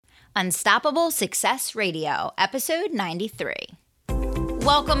Unstoppable Success Radio, episode 93.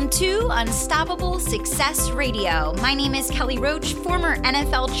 Welcome to Unstoppable Success Radio. My name is Kelly Roach, former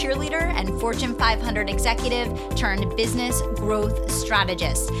NFL cheerleader and Fortune 500 executive turned business growth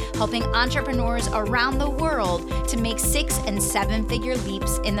strategist, helping entrepreneurs around the world to make 6- and 7-figure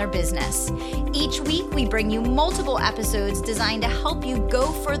leaps in their business. Each week, we bring you multiple episodes designed to help you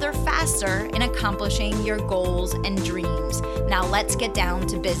go further faster in accomplishing your goals and dreams. Now let's get down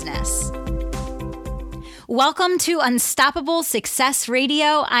to business. Welcome to Unstoppable Success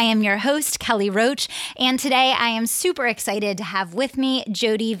Radio. I am your host, Kelly Roach, and today I am super excited to have with me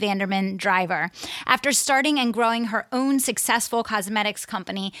Jodie Vanderman Driver. After starting and growing her own successful cosmetics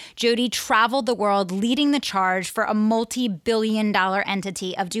company, Jodie traveled the world leading the charge for a multi-billion-dollar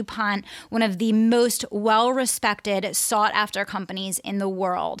entity of DuPont, one of the most well-respected, sought-after companies in the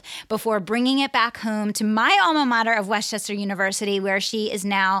world, before bringing it back home to my alma mater of Westchester University, where she is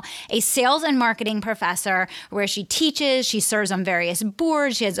now a sales and marketing professor, where she teaches, she serves on various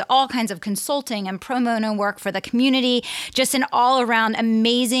boards, she has all kinds of consulting and pro bono work for the community, just an all-around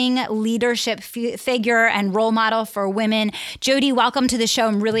amazing leadership figure and role model for women. Jodie, welcome to the show.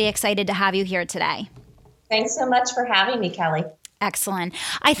 I'm really excited to have you here today. Thanks so much for having me, Kelly. Excellent.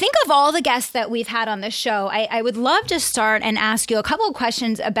 I think of all the guests that we've had on the show, I would love to start and ask you a couple of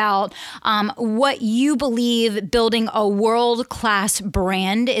questions about what you believe building a world-class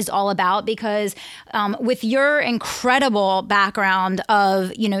brand is all about, because with your incredible background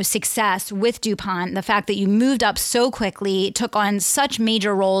of, success with DuPont, the fact that you moved up so quickly, took on such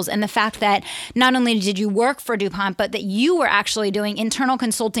major roles, and the fact that not only did you work for DuPont, but that you were actually doing internal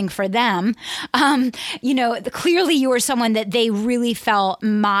consulting for them, clearly you were someone that they really felt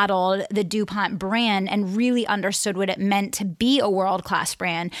modeled the DuPont brand and really understood what it meant to be a world-class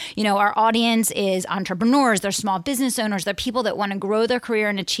brand. Our audience is entrepreneurs, they're small business owners, they're people that want to grow their career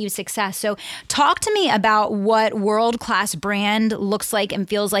and achieve success. So talk to me about what world-class brand looks like and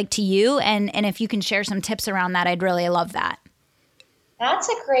feels like to you. And if you can share some tips around that, I'd really love that. That's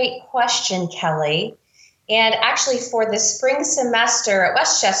a great question, Kelly. And actually, for the spring semester at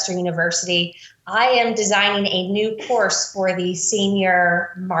Westchester University, I am designing a new course for the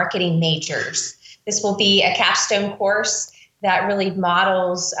senior marketing majors. This will be a capstone course that really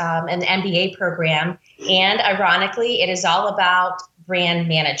models an MBA program. And ironically, it is all about brand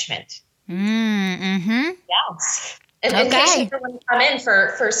management. Mm-hmm. Yes. In case you want to come in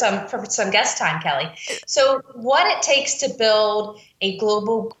for some guest time, Kelly. So what it takes to build a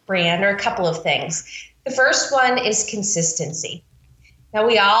global brand are a couple of things. The first one is consistency. Now,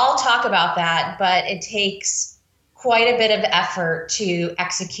 we all talk about that, but it takes quite a bit of effort to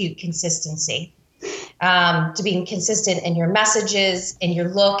execute consistency, to being consistent in your messages, in your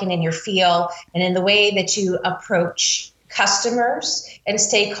look, and in your feel, and in the way that you approach customers and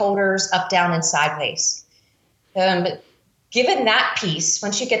stakeholders up, down, and sideways. Given that piece,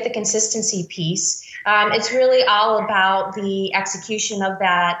 once you get the consistency piece, it's really all about the execution of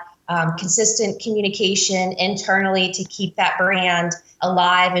that consistent communication internally to keep that brand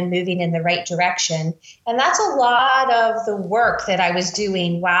alive and moving in the right direction. And that's a lot of the work that I was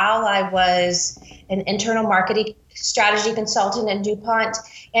doing while I was an internal marketing strategy consultant in DuPont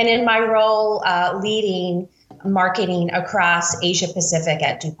and in my role leading marketing across Asia Pacific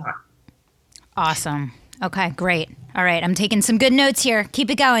at DuPont. Awesome. Okay, great. All right, I'm taking some good notes here.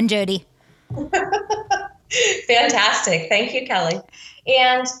 Keep it going, Jodie. Fantastic. Thank you, Kelly.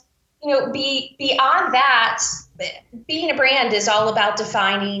 And beyond that, being a brand is all about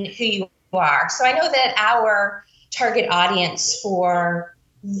defining who you are. So I know that our target audience for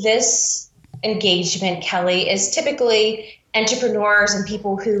this engagement, Kelly, is typically entrepreneurs and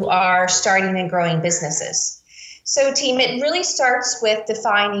people who are starting and growing businesses. So team, it really starts with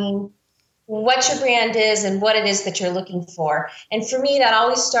defining what your brand is and what it is that you're looking for. And for me, that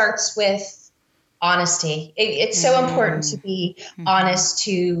always starts with honesty. It's so important to be honest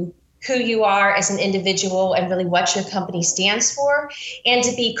to who you are as an individual and really what your company stands for, and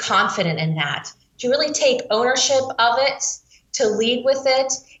to be confident in that, to really take ownership of it, to lead with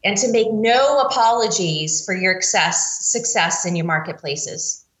it, and to make no apologies for your success in your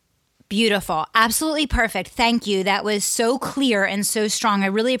marketplaces. Beautiful. Absolutely perfect. Thank you. That was so clear and so strong. I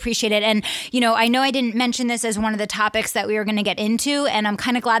really appreciate it. And, I know I didn't mention this as one of the topics that we were going to get into, and I'm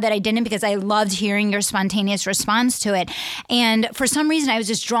kind of glad that I didn't, because I loved hearing your spontaneous response to it. And for some reason, I was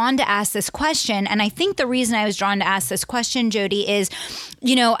just drawn to ask this question. And I think the reason I was drawn to ask this question, Jodie, is,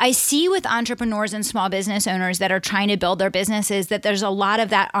 I see with entrepreneurs and small business owners that are trying to build their businesses that there's a lot of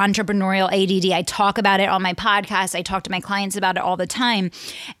that entrepreneurial ADD. I talk about it on my podcast. I talk to my clients about it all the time.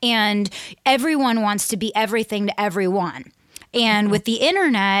 And everyone wants to be everything to everyone. And with the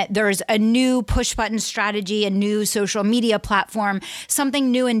internet, there's a new push button strategy, a new social media platform,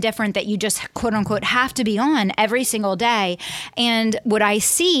 something new and different that you just quote unquote have to be on every single day. And what I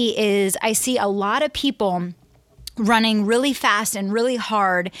see is a lot of people running really fast and really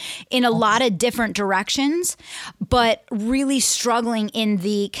hard in a lot of different directions, but really struggling in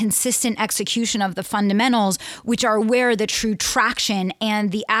the consistent execution of the fundamentals, which are where the true traction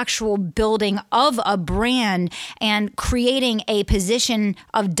and the actual building of a brand and creating a position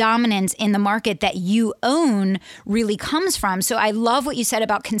of dominance in the market that you own really comes from. So I love what you said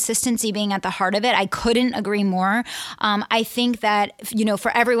about consistency being at the heart of it. I couldn't agree more. I think that,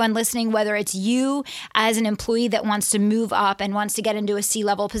 for everyone listening, whether it's you as an employee that wants to move up and wants to get into a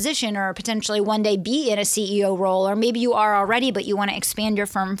C-level position or potentially one day be in a CEO role, or maybe you are already, but you want to expand your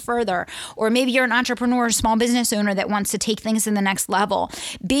firm further, or maybe you're an entrepreneur or small business owner that wants to take things to the next level.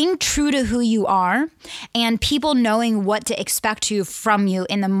 Being true to who you are and people knowing what to expect from you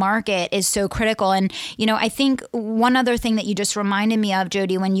in the market is so critical. And, I think one other thing that you just reminded me of,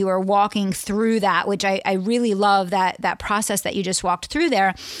 Jodie, when you were walking through that, which I really love that process that you just walked through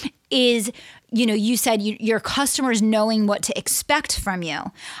there, is you said your customers knowing what to expect from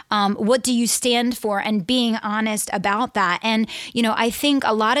you. What do you stand for, and being honest about that. And, I think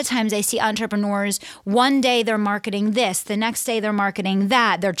a lot of times I see entrepreneurs, one day they're marketing this, the next day they're marketing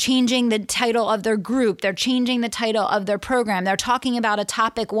that. They're changing the title of their group. They're changing the title of their program. They're talking about a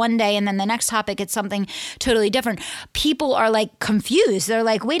topic one day, and then the next topic it's something totally different. People are like confused. They're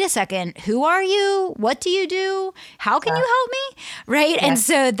like, wait a second, who are you? What do you do? How can you help me? Right? Yeah. And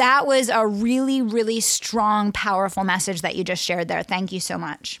so that was a really, really strong, powerful message that you just shared there. Thank you so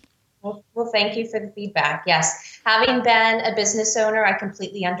much. Well, thank you for the feedback. Yes. Having been a business owner, I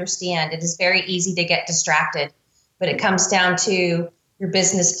completely understand. It is very easy to get distracted, but it comes down to your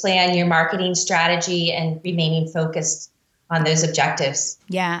business plan, your marketing strategy, and remaining focused on those objectives.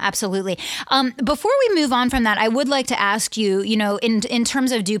 Yeah, absolutely. Before we move on from that, I would like to ask you, in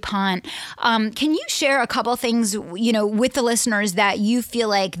terms of DuPont, can you share a couple things, with the listeners that you feel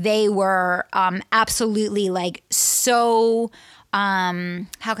like they were absolutely like so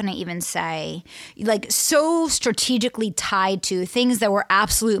how can I even say, like so strategically tied to things that were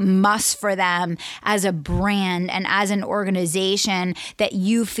absolute must for them as a brand and as an organization that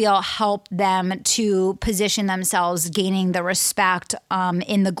you feel helped them to position themselves gaining the respect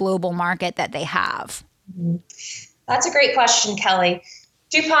in the global market that they have? That's a great question, Kelly.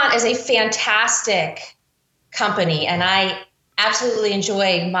 DuPont is a fantastic company, and I absolutely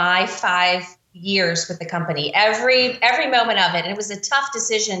enjoy my 5 years with the company, every moment of it. And it was a tough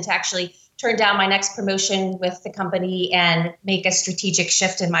decision to actually turn down my next promotion with the company and make a strategic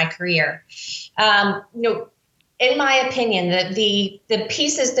shift in my career. In my opinion, the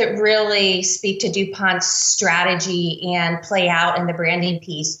pieces that really speak to DuPont's strategy and play out in the branding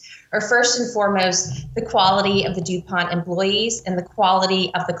piece are first and foremost the quality of the DuPont employees and the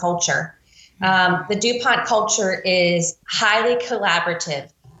quality of the culture. The DuPont culture is highly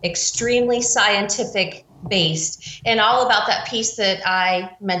collaborative, extremely scientific based, and all about that piece that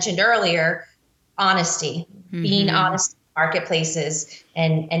I mentioned earlier, honesty, being honest in marketplaces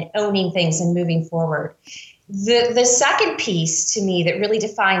and owning things and moving forward. The second piece to me that really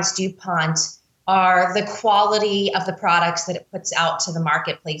defines DuPont are the quality of the products that it puts out to the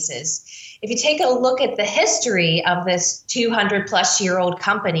marketplaces. If you take a look at the history of this 200 plus year old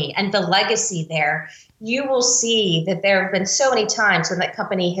company and the legacy there, you will see that there have been so many times when that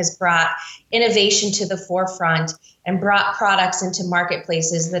company has brought innovation to the forefront and brought products into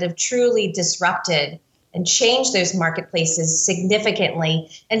marketplaces that have truly disrupted and changed those marketplaces significantly,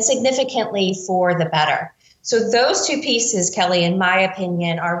 and significantly for the better. So those two pieces, Kelly, in my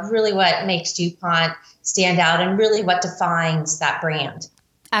opinion, are really what makes DuPont stand out and really what defines that brand.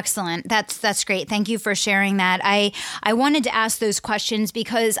 Excellent. That's great. Thank you for sharing that. I wanted to ask those questions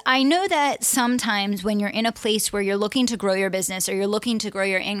because I know that sometimes when you're in a place where you're looking to grow your business or you're looking to grow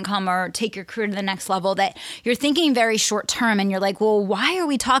your income or take your career to the next level, that you're thinking very short term and you're like, well, why are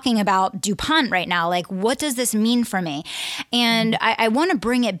we talking about DuPont right now? Like, what does this mean for me? And I want to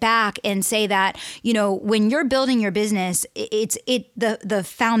bring it back and say that, when you're building your business, it's the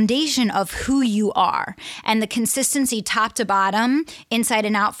foundation of who you are and the consistency top to bottom, inside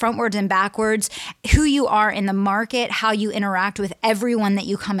and out, frontwards and backwards, who you are in the market, how you interact with everyone that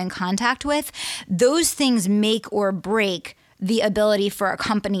you come in contact with. Those things make or break the ability for a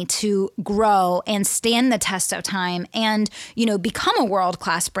company to grow and stand the test of time and, become a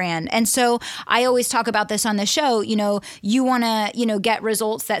world-class brand. And so I always talk about this on the show, you want to, get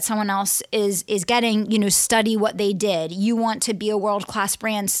results that someone else is getting, study what they did. You want to be a world-class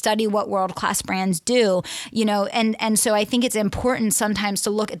brand, study what world-class brands do, and so I think it's important sometimes to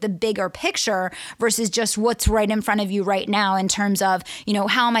look at the bigger picture versus just what's right in front of you right now in terms of,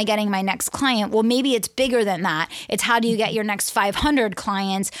 how am I getting my next client? Well, maybe it's bigger than that. It's how do you get your next 500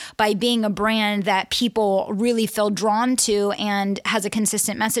 clients by being a brand that people really feel drawn to and has a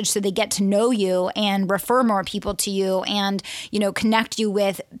consistent message so they get to know you and refer more people to you and, connect you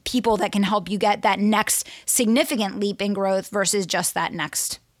with people that can help you get that next significant leap in growth versus just that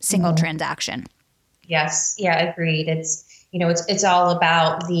next single transaction. Yes. Yeah, agreed. It's all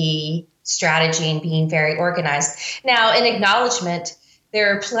about the strategy and being very organized. Now, in acknowledgement,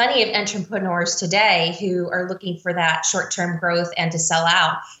 there are plenty of entrepreneurs today who are looking for that short-term growth and to sell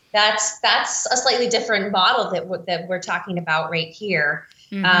out. That's a slightly different model that we're talking about right here.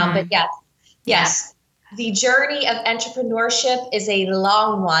 But yes, the journey of entrepreneurship is a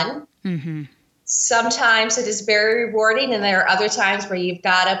long one. Mm-hmm. Sometimes it is very rewarding, and there are other times where you've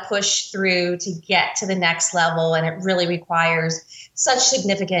got to push through to get to the next level, and it really requires such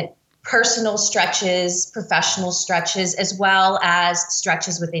significant personal stretches, professional stretches, as well as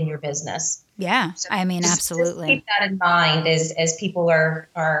stretches within your business. Yeah, so absolutely. Just keep that in mind as people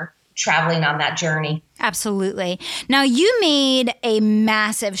are traveling on that journey. Absolutely. Now, you made a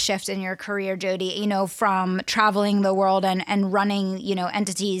massive shift in your career, Jodie, from traveling the world and running,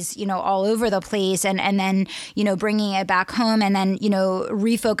 entities, all over the place and then, bringing it back home and then,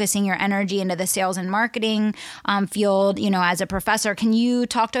 refocusing your energy into the sales and marketing field, as a professor. Can you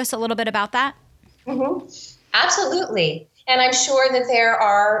talk to us a little bit about that? Mm-hmm. Absolutely. And I'm sure that there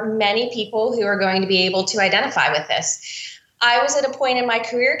are many people who are going to be able to identify with this. I was at a point in my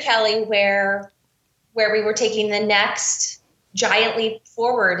career, Kelly, where we were taking the next giant leap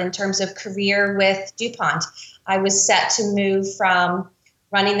forward in terms of career with DuPont. I was set to move from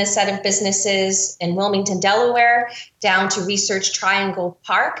running the set of businesses in Wilmington, Delaware, down to Research Triangle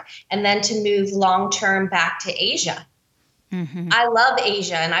Park, and then to move long-term back to Asia. Mm-hmm. I love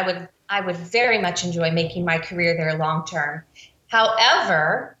Asia, and I would very much enjoy making my career there long-term.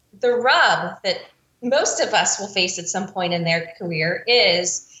 However, the rub that most of us will face at some point in their career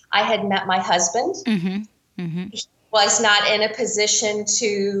is I had met my husband. Mm-hmm. Mm-hmm. He was not in a position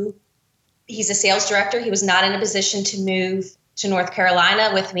he's a sales director. He was not in a position to move to North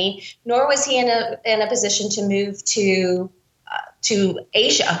Carolina with me, nor was he in a position to move to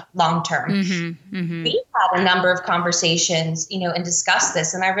Asia long term. Mm-hmm. Mm-hmm. We had a number of conversations, and discussed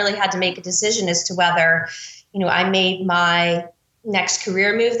this. And I really had to make a decision as to whether, I made my next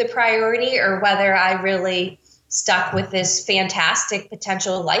career move the priority or whether I really stuck with this fantastic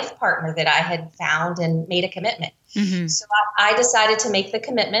potential life partner that I had found and made a commitment. Mm-hmm. So I decided to make the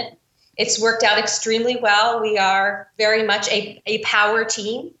commitment. It's worked out extremely well. We are very much a power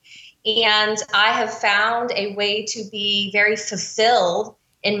team, and I have found a way to be very fulfilled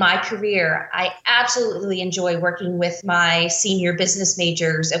in my career. I absolutely enjoy working with my senior business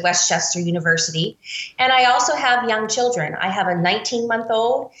majors at Westchester University. And I also have young children. I have a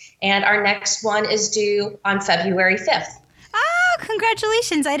 19-month-old, and our next one is due on February 5th. Oh,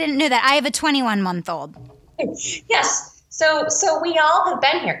 congratulations. I didn't know that. I have a 21-month-old. Yes. So we all have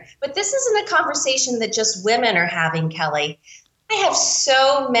been here. But this isn't a conversation that just women are having, Kelly. I have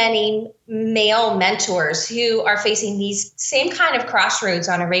so many male mentors who are facing these same kind of crossroads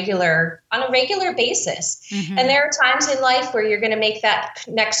on a regular basis. Mm-hmm. And there are times in life where you're going to make that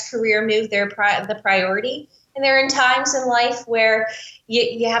next career move the priority. And there are times in life where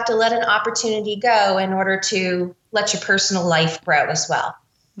you have to let an opportunity go in order to let your personal life grow as well.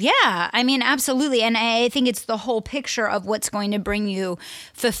 Yeah, absolutely. And I think it's the whole picture of what's going to bring you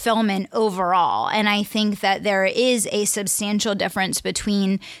fulfillment overall. And I think that there is a substantial difference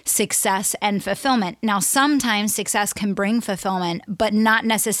between success and fulfillment. Now, sometimes success can bring fulfillment, but not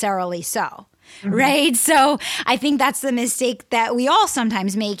necessarily so. Mm-hmm. Right. So I think that's the mistake that we all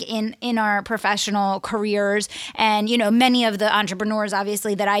sometimes make in our professional careers. And, many of the entrepreneurs,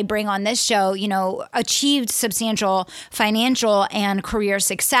 obviously, that I bring on this show, achieved substantial financial and career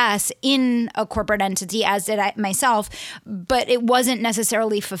success in a corporate entity, as did I myself, but it wasn't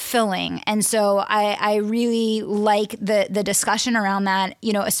necessarily fulfilling. And so I really like the discussion around that,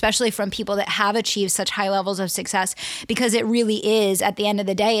 especially from people that have achieved such high levels of success, because it really is, at the end of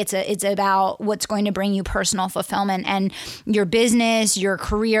the day, it's about what's going to bring you personal fulfillment, and your business, your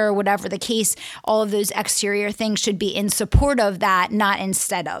career, whatever the case, all of those exterior things should be in support of that, not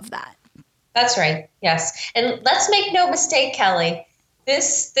instead of that. That's right. Yes. And let's make no mistake, Kelly.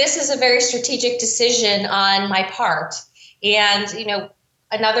 This is a very strategic decision on my part. And,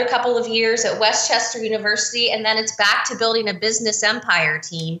 another couple of years at Westchester University, and then it's back to building a business empire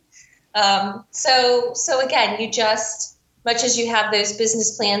team. So again, you just, much as you have those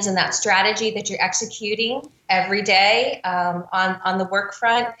business plans and that strategy that you're executing every day on the work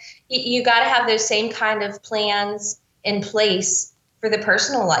front, you got to have those same kind of plans in place for the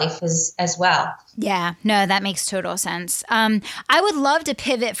personal life as well. Yeah, no, that makes total sense. I would love to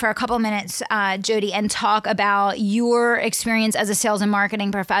pivot for a couple minutes, Jodie, and talk about your experience as a sales and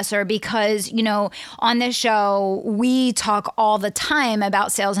marketing professor, because, on this show, we talk all the time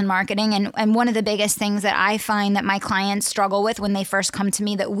about sales and marketing. And one of the biggest things that I find that my clients struggle with when they first come to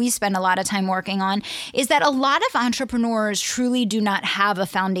me, that we spend a lot of time working on, is that a lot of entrepreneurs truly do not have a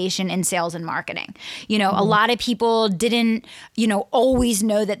foundation in sales and marketing. A lot of people didn't, always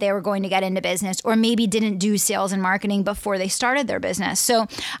know that they were going to get into business, or maybe didn't do sales and marketing before they started their business. So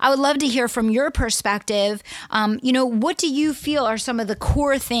I would love to hear from your perspective, what do you feel are some of the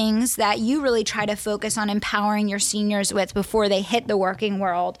core things that you really try to focus on empowering your seniors with before they hit the working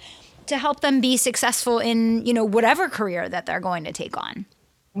world to help them be successful in, whatever career that they're going to take on?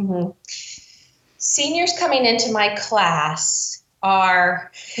 Mm-hmm. Seniors coming into my class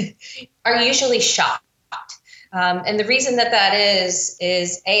are usually shocked. And the reason that is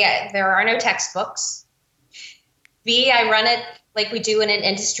A, there are no textbooks. B, I run it like we do in an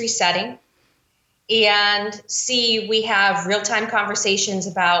industry setting. And C, we have real-time conversations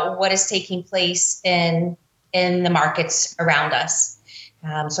about what is taking place in the markets around us.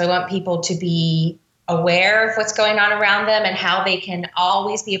 So I want people to be aware of what's going on around them and how they can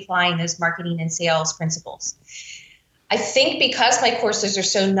always be applying those marketing and sales principles. I think because my courses are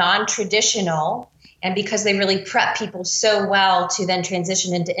so non-traditional, and because they really prep people so well to then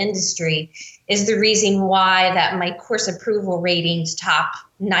transition into industry, is the reason why that my course approval ratings top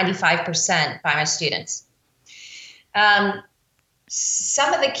 95% by my students.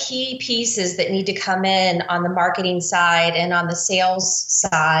 Some of the key pieces that need to come in on the marketing side and on the sales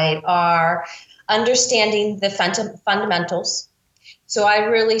side are understanding the fundamentals. So I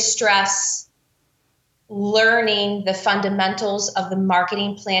really stress learning the fundamentals of the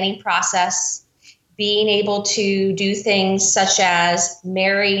marketing planning process, being able to do things such as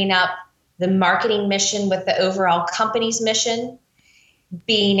marrying up the marketing mission with the overall company's mission,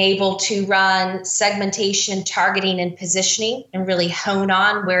 being able to run segmentation, targeting, and positioning, and really hone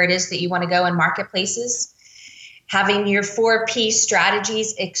on where it is that you want to go in marketplaces, having your 4P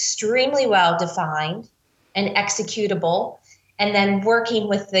strategies extremely well defined and executable, and then working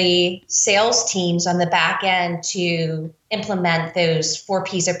with the sales teams on the back end to implement those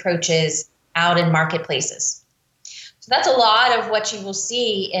 4Ps approaches out in marketplaces. So that's a lot of what you will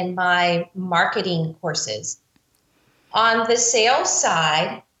see in my marketing courses. On the sales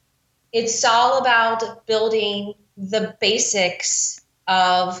side, it's all about building the basics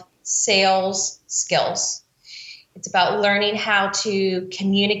of sales skills. It's about learning how to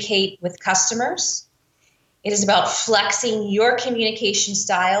communicate with customers. It is about flexing your communication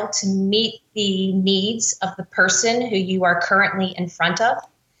style to meet the needs of the person who you are currently in front of.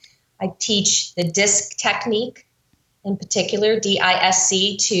 I teach the DISC technique, in particular,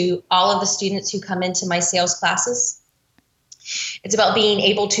 DISC, to all of the students who come into my sales classes. It's about being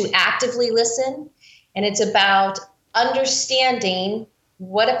able to actively listen, and it's about understanding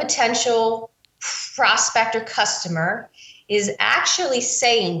what a potential prospect or customer is actually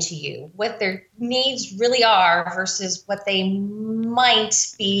saying to you, what their needs really are versus what they might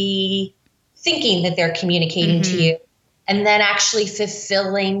be thinking that they're communicating to you, and then actually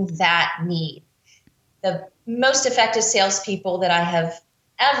fulfilling that need. The most effective salespeople that I have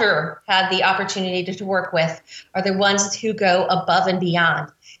ever had the opportunity to work with are the ones who go above and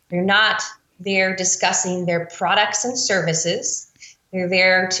beyond. They're not there discussing their products and services. They're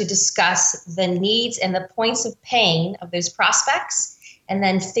there to discuss the needs and the points of pain of those prospects, and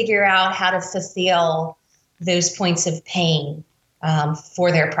then figure out how to fulfill those points of pain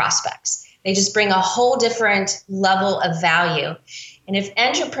for their prospects. They just bring a whole different level of value. And if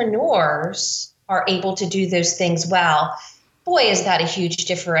entrepreneurs are able to do those things well, boy, is that a huge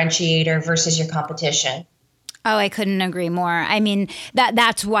differentiator versus your competition. Oh, I couldn't agree more. I mean,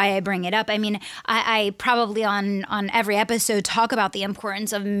 that's why I bring it up. I mean, I probably on every episode talk about the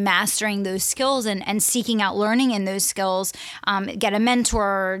importance of mastering those skills and seeking out learning in those skills. Get a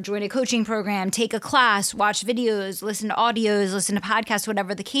mentor, join a coaching program, take a class, watch videos, listen to audios, listen to podcasts,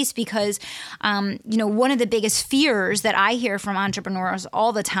 whatever the case, because, one of the biggest fears that I hear from entrepreneurs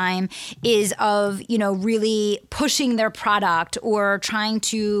all the time is of, really pushing their product or trying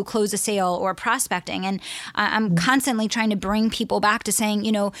to close a sale or prospecting. And I'm constantly trying to bring people back to saying,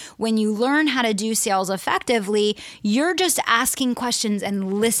 when you learn how to do sales effectively, you're just asking questions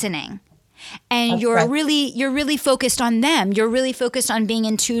and listening. And That's you're right. really focused on them. You're really focused on being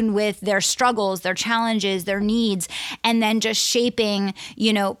in tune with their struggles, their challenges, their needs, and then just shaping,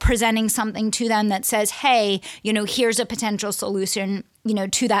 presenting something to them that says, hey, here's a potential solution,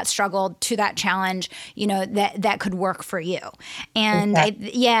 to that struggle, to that challenge, that could work for you. And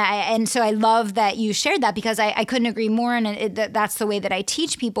Exactly. and so I love that you shared that, because I couldn't agree more. And that's the way that I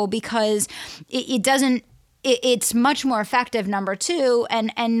teach people, because it doesn't, it's much more effective, number two.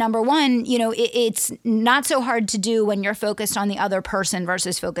 And number one, it's not so hard to do when you're focused on the other person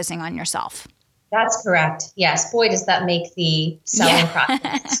versus focusing on yourself. That's correct. Yes. Boy, does that make the selling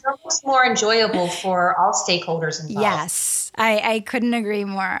process so much more enjoyable for all stakeholders involved. Yes, I couldn't agree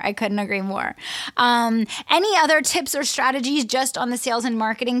more. Any other tips or strategies just on the sales and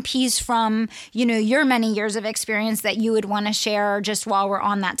marketing piece from, your many years of experience that you would want to share just while we're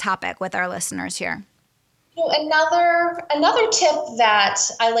on that topic with our listeners here? Another tip that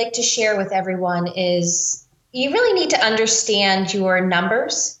I like to share with everyone is you really need to understand your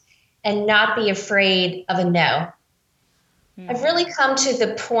numbers and not be afraid of a no. I've really come to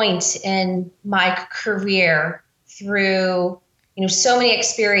the point in my career through, so many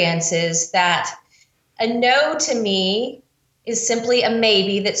experiences that a no to me is simply a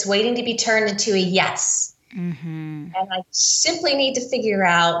maybe that's waiting to be turned into a yes. Mm-hmm. And I simply need to figure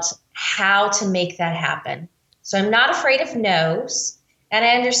out how to make that happen. So I'm not afraid of no's. And I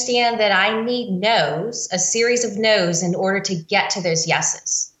understand that I need no's, a series of no's, in order to get to those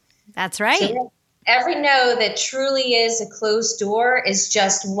yeses. That's right. So every no that truly is a closed door is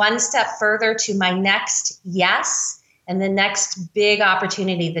just one step further to my next yes and the next big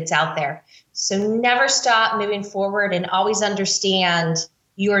opportunity that's out there. So never stop moving forward and always understand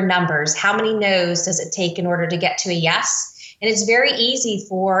your numbers. How many no's does it take in order to get to a yes? And it's very easy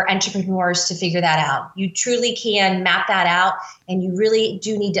for entrepreneurs to figure that out. You truly can map that out, and you really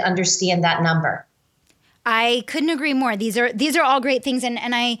do need to understand that number. I couldn't agree more. These are all great things. And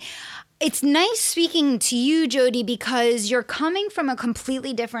it's nice speaking to you, Jodie, because you're coming from a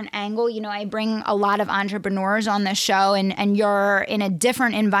completely different angle. I bring a lot of entrepreneurs on this show, and you're in a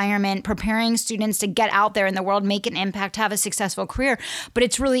different environment, preparing students to get out there in the world, make an impact, have a successful career. But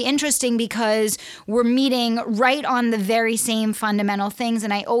it's really interesting because we're meeting right on the very same fundamental things.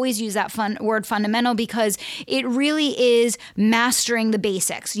 And I always use that word fundamental because it really is mastering the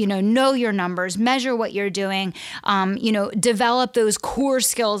basics. Know your numbers, measure what you're doing, develop those core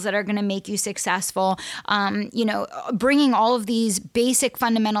skills that are going to make you successful. Bringing all of these basic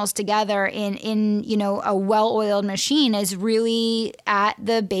fundamentals together in a well-oiled machine is really at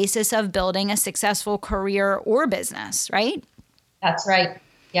the basis of building a successful career or business, right? That's right.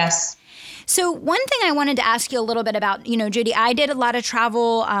 Yes. So one thing I wanted to ask you a little bit about, Jodie, I did a lot of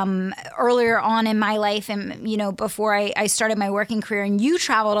travel earlier on in my life and, before I started my working career, and you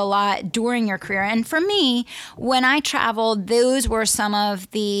traveled a lot during your career. And for me, when I traveled, those were some of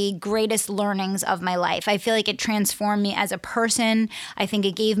the greatest learnings of my life. I feel like it transformed me as a person. I think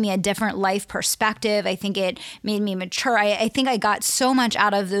it gave me a different life perspective. I think it made me mature. I think I got so much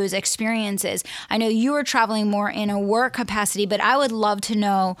out of those experiences. I know you were traveling more in a work capacity, but I would love to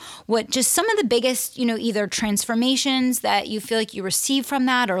know what just some of the biggest, either transformations that you feel like you received from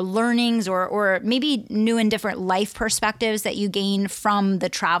that, or learnings, or maybe new and different life perspectives that you gained from the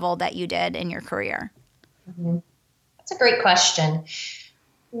travel that you did in your career? Mm-hmm. That's a great question.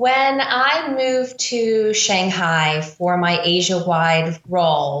 When I moved to Shanghai for my Asia-wide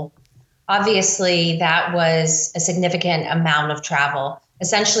role, obviously that was a significant amount of travel.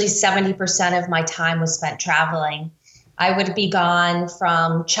 Essentially 70% of my time was spent traveling. I would be gone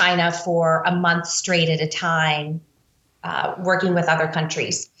from China for a month straight at a time, working with other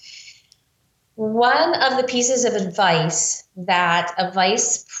countries. One of the pieces of advice that a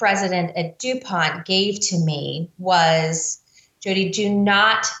vice president at DuPont gave to me was, Jodie, do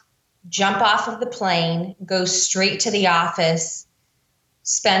not jump off of the plane, go straight to the office,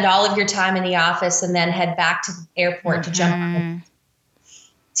 spend all of your time in the office, and then head back to the airport to jump on.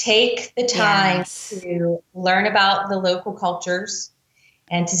 Take the time to learn about the local cultures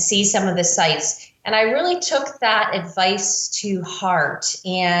and to see some of the sites. And I really took that advice to heart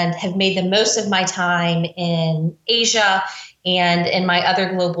and have made the most of my time in Asia and in my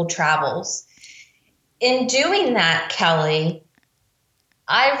other global travels. In doing that, Kelly,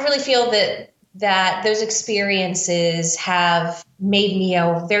 I really feel that those experiences have made me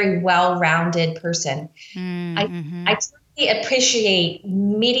a very well-rounded person. Mm-hmm. I truly appreciate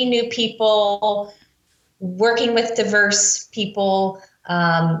meeting new people, working with diverse people,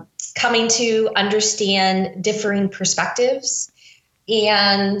 coming to understand differing perspectives.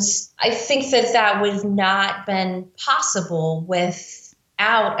 And I think that would have not been possible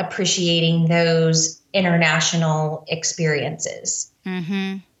without appreciating those international experiences.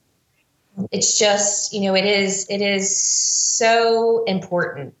 Mm-hmm. It's just, it is so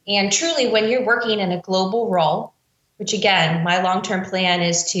important. And truly, when you're working in a global role, which again, my long-term plan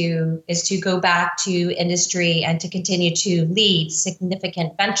is to go back to industry and to continue to lead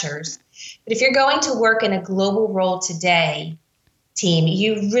significant ventures. But if you're going to work in a global role today, team,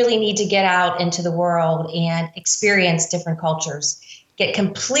 you really need to get out into the world and experience different cultures, get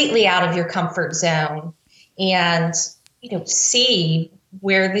completely out of your comfort zone, and see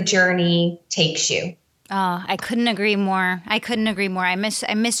where the journey takes you. Oh, I couldn't agree more. I couldn't agree more. I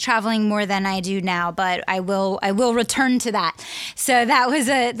miss traveling more than I do now, but I will return to that. So that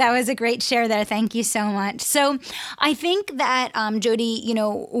was a great share there. Thank you so much. So I think that Jodie,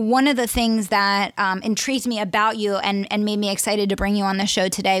 one of the things that intrigued me about you and made me excited to bring you on the show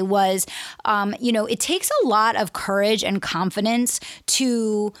today was, it takes a lot of courage and confidence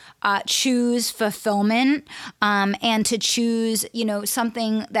to choose fulfillment and to choose,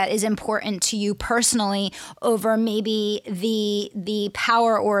 something that is important to you personally over maybe the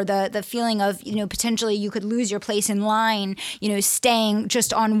power or the feeling of, potentially you could lose your place in line, staying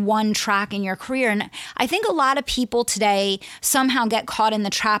just on one track in your career. And I think a lot of people today somehow get caught in the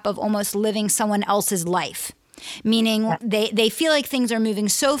trap of almost living someone else's life. Meaning they feel like things are moving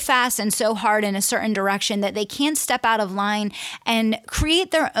so fast and so hard in a certain direction that they can't step out of line and create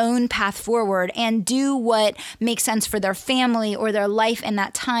their own path forward and do what makes sense for their family or their life in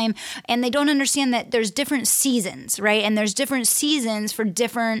that time. And they don't understand that there's different seasons, right? And there's different seasons for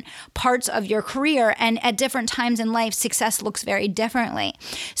different parts of your career. And at different times in life, success looks very differently.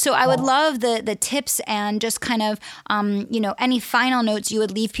 So I would love the tips and just kind of, any final notes you would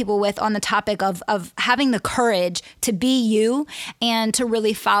leave people with on the topic of having the courage to be you and to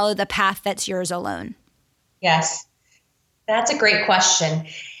really follow the path that's yours alone. Yes, that's a great question.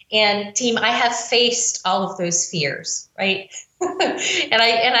 And team, I have faced all of those fears, right? and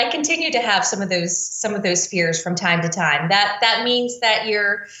I continue to have some of those fears from time to time. That means that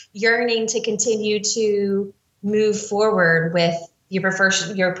you're yearning to continue to move forward with your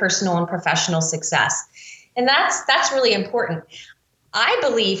personal and professional success. And that's really important. I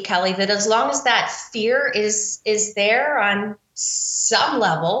believe, Kelly, that as long as that fear is there on some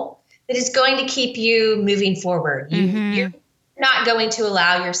level, that it's going to keep you moving forward. You're not going to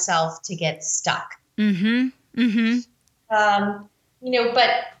allow yourself to get stuck. Mm-hmm. Mm-hmm.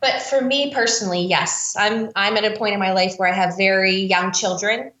 But for me personally, yes, I'm at a point in my life where I have very young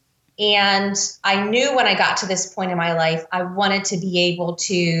children. And I knew when I got to this point in my life, I wanted to be able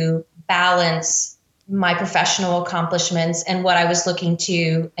to balance my professional accomplishments and what I was looking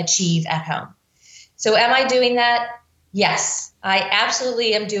to achieve at home. So am I doing that? Yes, I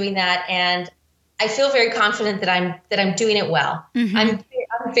absolutely am doing that. And I feel very confident that I'm doing it well. Mm-hmm.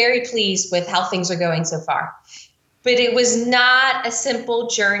 I'm very pleased with how things are going so far. But it was not a simple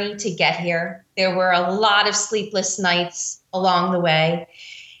journey to get here. There were a lot of sleepless nights along the way.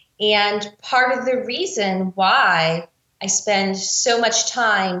 And part of the reason why I spend so much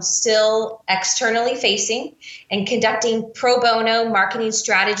time still externally facing and conducting pro bono marketing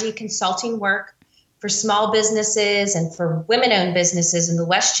strategy consulting work for small businesses and for women-owned businesses in the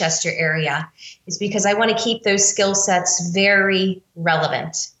Westchester area is because I want to keep those skill sets very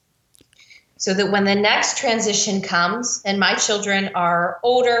relevant. So that when the next transition comes and my children are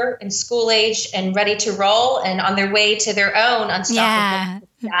older and school age and ready to roll and on their way to their own unstoppable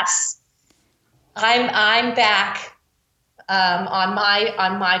success, I'm back on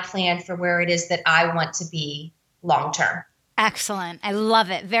my plan for where it is that I want to be long term. Excellent. I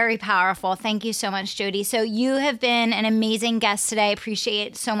love it. Very powerful. Thank you so much, Jodie. So you have been an amazing guest today. I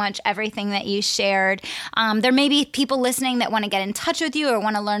appreciate so much everything that you shared. There may be people listening that want to get in touch with you or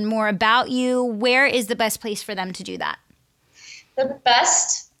want to learn more about you. Where is the best place for them to do that? The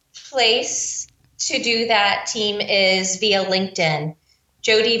best place to do that, team, is via LinkedIn.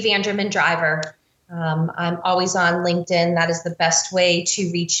 Jodie Vanderman Driver. I'm always on LinkedIn. That is the best way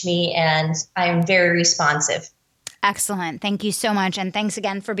to reach me, and I am very responsive. Excellent. Thank you so much. And thanks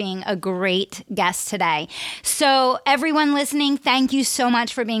again for being a great guest today. So everyone listening, thank you so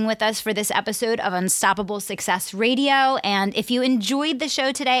much for being with us for this episode of Unstoppable Success Radio. And if you enjoyed the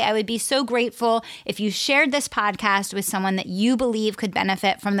show today, I would be so grateful if you shared this podcast with someone that you believe could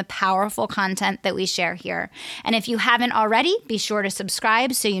benefit from the powerful content that we share here. And if you haven't already, be sure to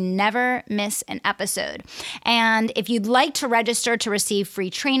subscribe so you never miss an episode. And if you'd like to register to receive free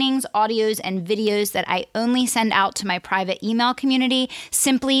trainings, audios, and videos that I only send out to my private email community,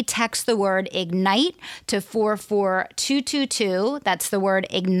 simply text the word IGNITE to 44222. That's the word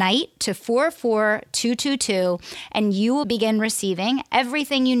IGNITE to 44222, and you will begin receiving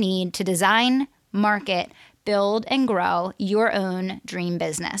everything you need to design, market, build, and grow your own dream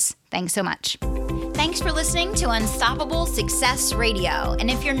business. Thanks so much. Thanks for listening to Unstoppable Success Radio.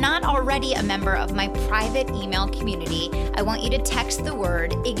 And if you're not already a member of my private email community, I want you to text the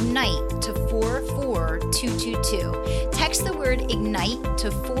word IGNITE to 44222. Text the word IGNITE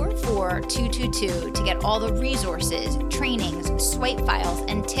to 44222 to get all the resources, trainings, swipe files,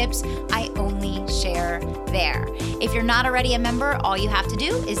 and tips I only share there. If you're not already a member, all you have to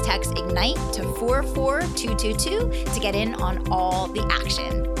do is text IGNITE to 44222 to get in on all the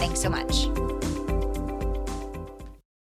action. Thanks so much.